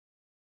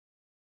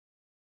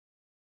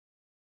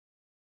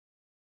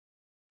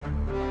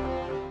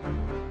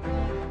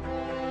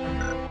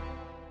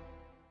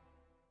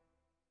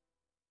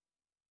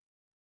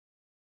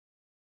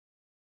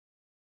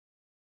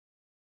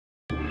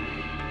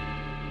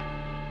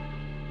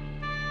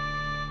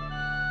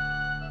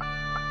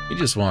We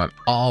just want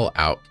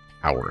all-out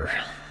power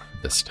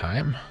this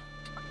time.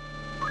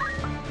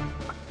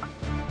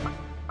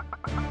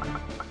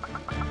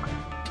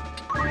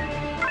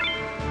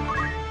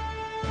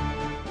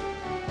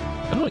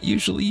 I don't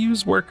usually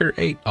use Worker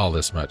 8 all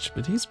this much,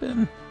 but he's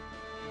been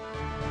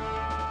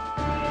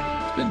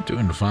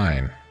doing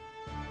fine.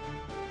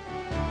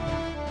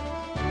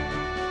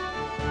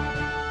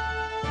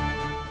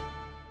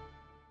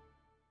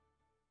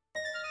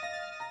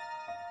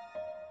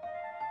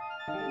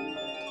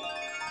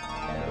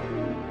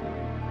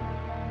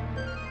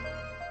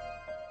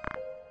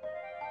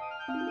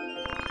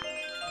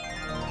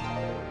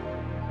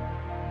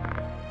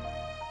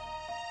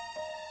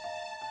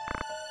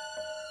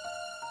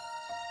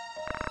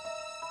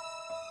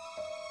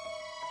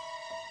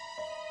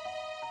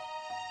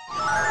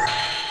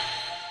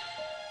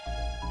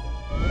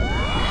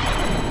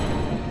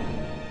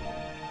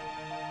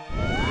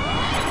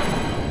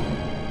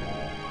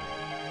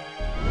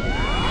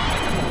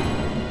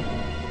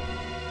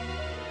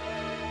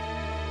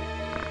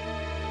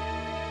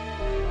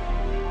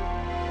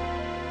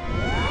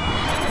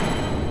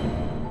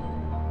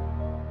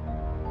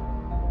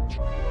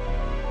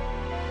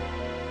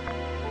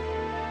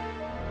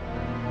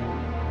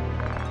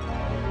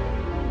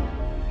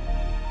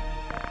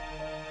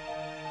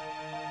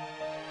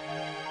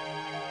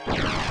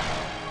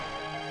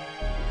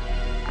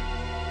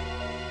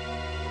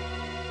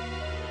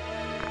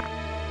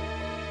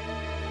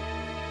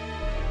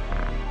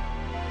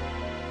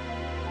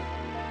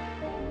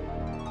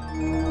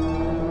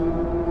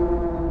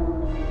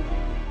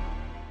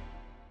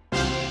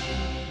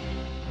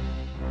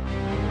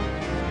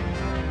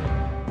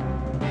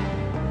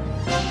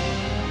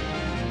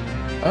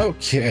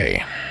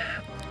 Okay,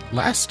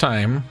 last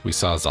time we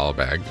saw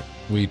Zalbag,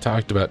 we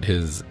talked about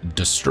his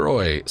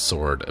Destroy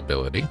Sword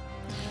ability.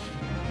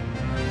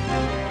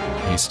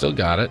 He's still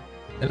got it,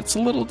 and it's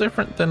a little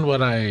different than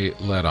what I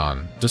led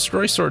on.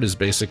 Destroy Sword is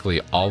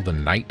basically all the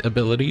Knight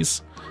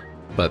abilities,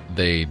 but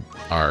they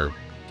are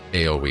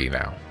AoE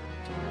now.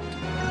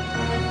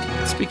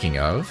 Speaking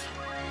of,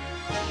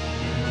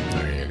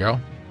 there you go.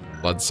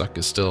 Bloodsuck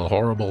is still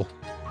horrible.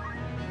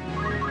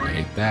 I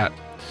hate that.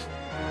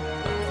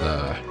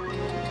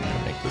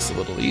 Make this a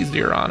little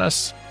easier on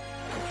us.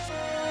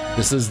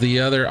 This is the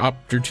other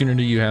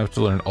opportunity you have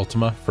to learn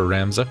Ultima for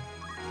Ramza.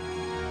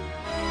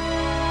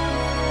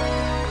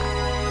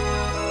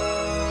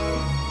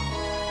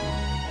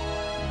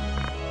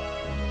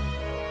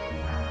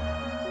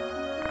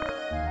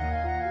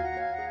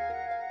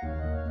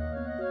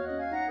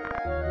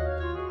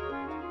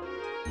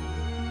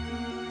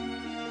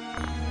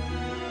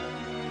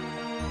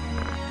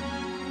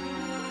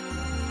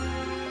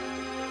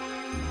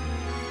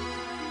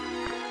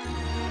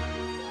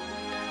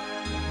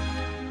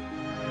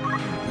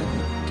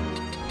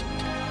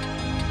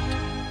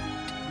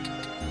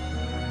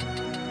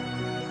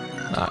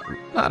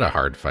 Not a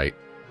hard fight.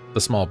 The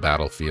small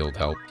battlefield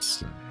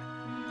helps.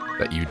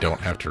 That you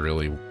don't have to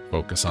really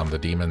focus on the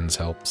demons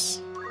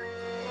helps.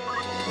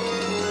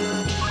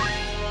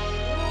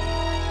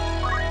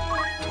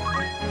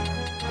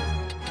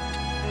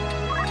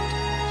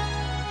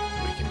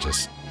 We can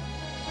just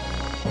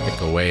pick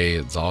away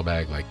at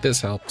Zalbag like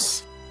this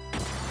helps.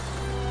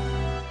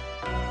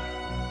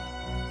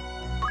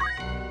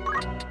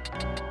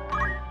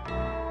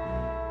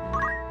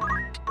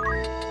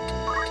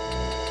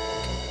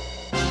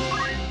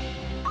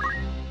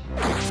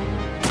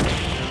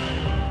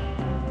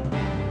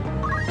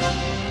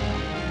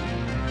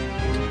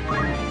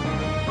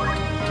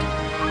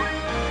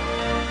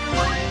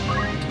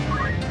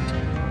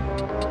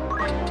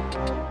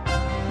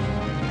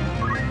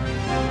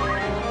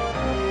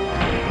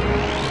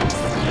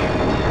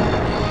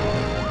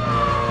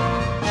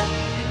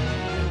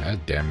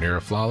 Damn near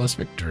a flawless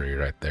victory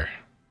right there.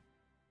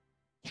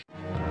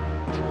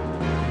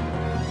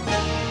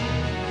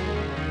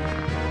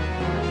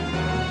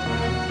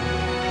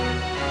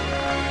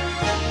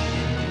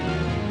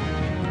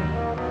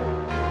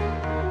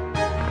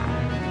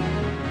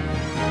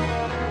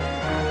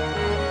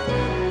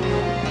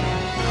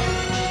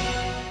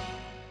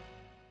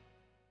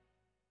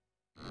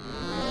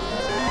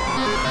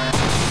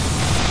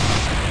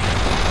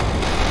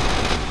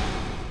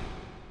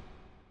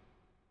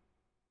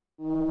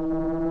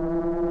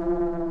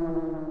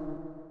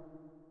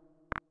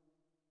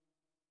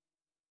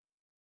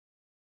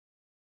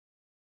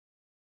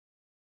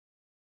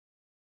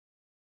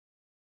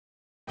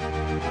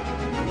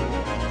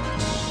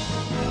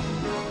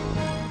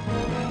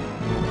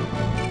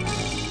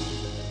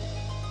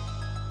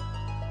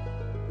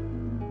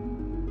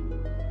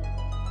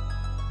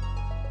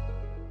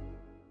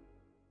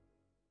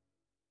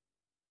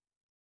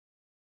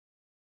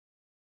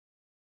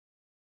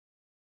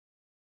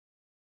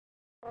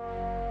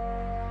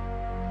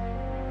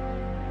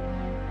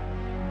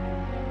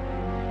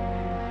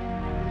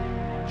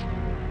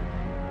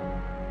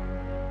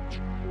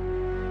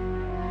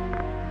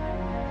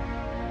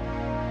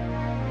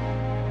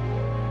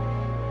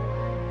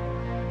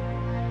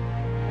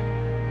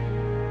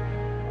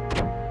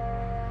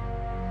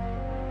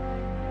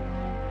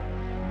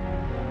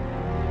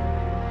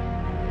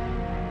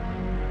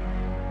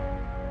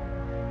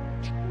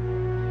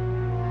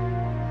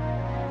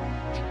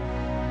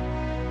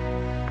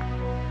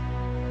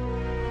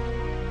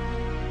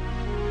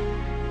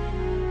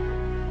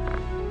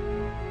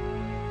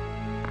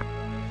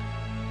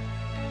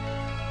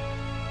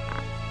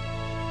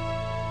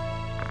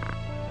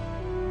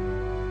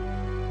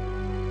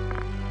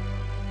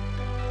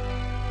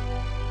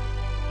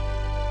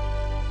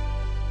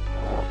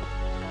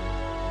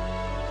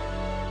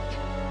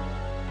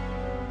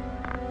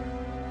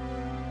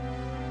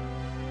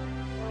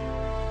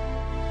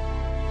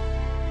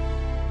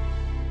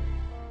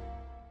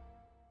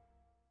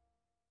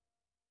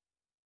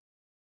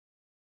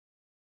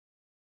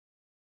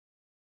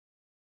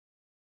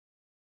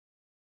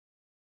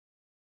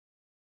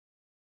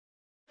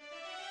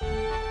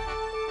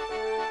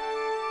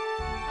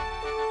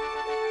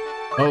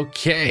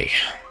 Okay.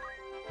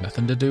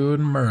 Nothing to do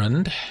in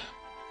Murond.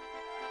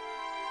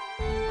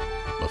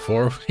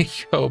 Before we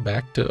go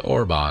back to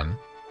Orban,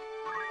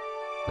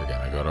 we're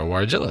gonna go to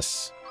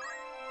Wargilis.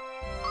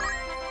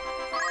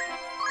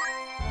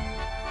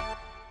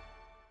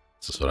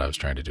 This is what I was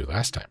trying to do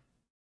last time.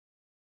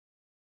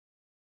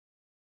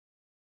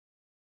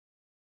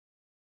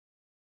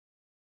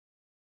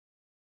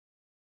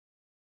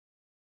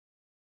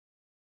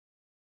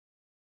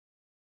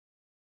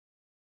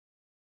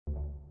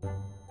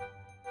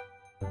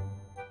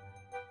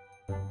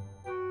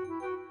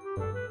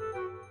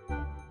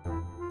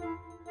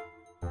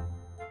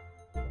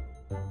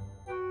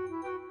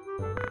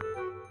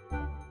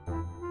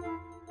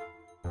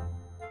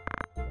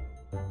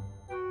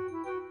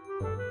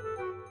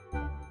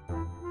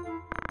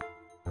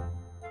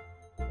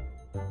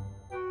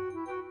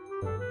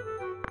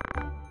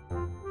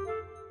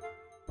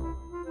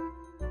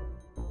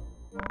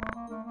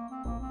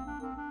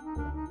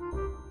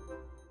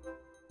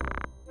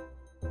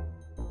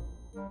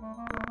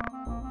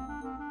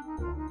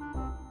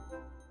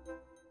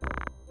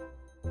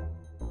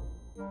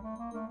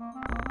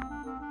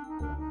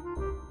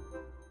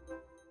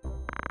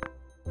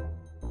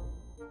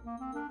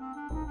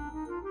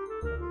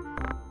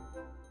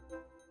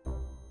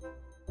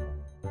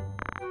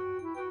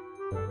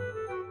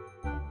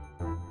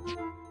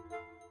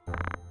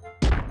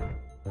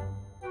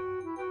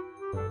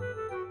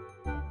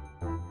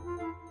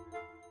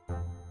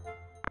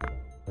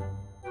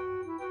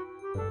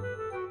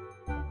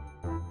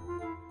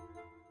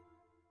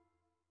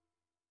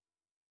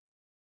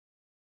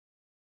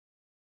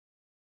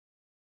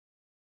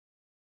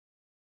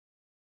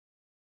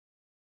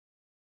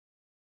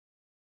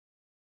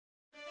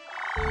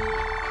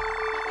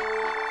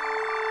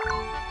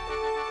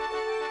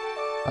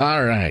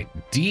 All right,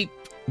 Deep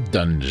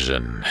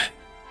Dungeon.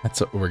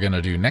 That's what we're going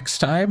to do next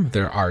time.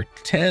 There are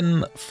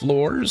 10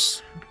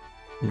 floors.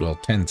 Well,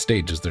 10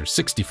 stages. There's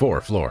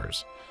 64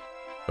 floors.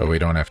 But we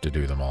don't have to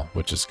do them all,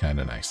 which is kind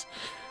of nice.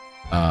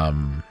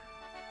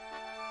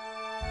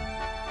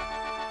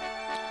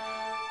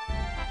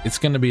 It's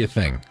going to be a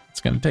thing.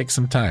 It's going to take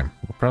some time.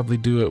 We'll probably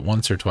do it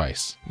once or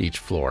twice, each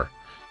floor.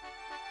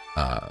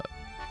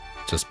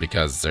 Just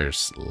because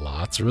there's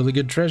lots of really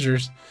good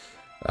treasures.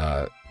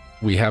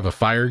 We have a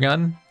fire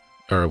gun,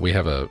 or we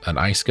have an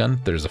ice gun.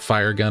 There's a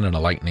fire gun and a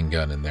lightning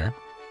gun in there,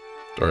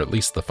 or at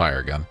least the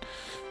fire gun.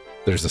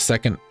 There's a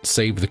second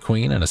Save the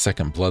Queen and a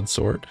second blood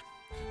sword.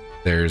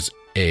 There's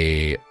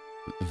the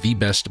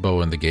best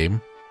bow in the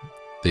game.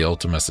 The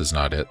Ultimus is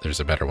not it. There's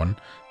a better one.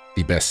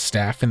 The best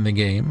staff in the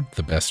game,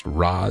 the best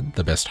rod,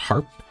 the best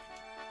harp.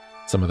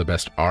 Some of the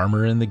best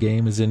armor in the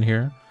game is in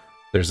here.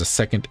 There's a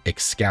second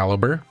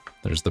Excalibur.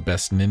 There's the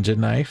best ninja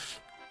knife.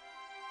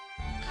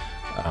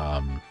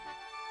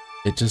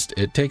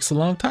 It takes a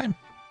long time.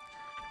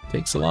 It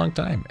takes a long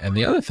time. And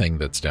the other thing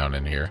that's down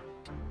in here,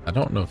 I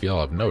don't know if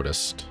y'all have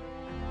noticed.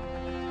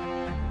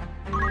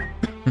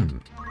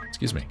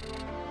 Excuse me.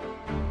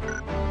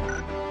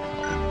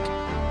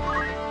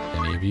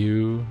 Any of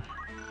you?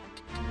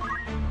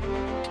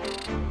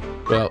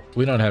 Well,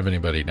 we don't have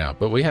anybody now,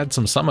 but we had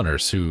some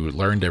summoners who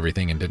learned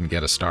everything and didn't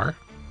get a star.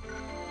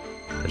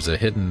 There's a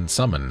hidden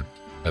summon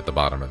at the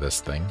bottom of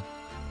this thing.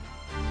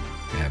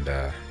 And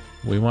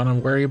we want to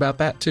worry about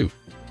that too.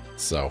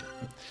 So,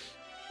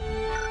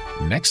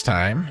 next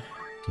time,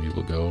 we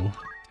will go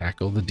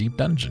tackle the Deep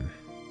Dungeon.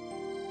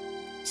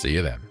 See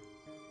you then.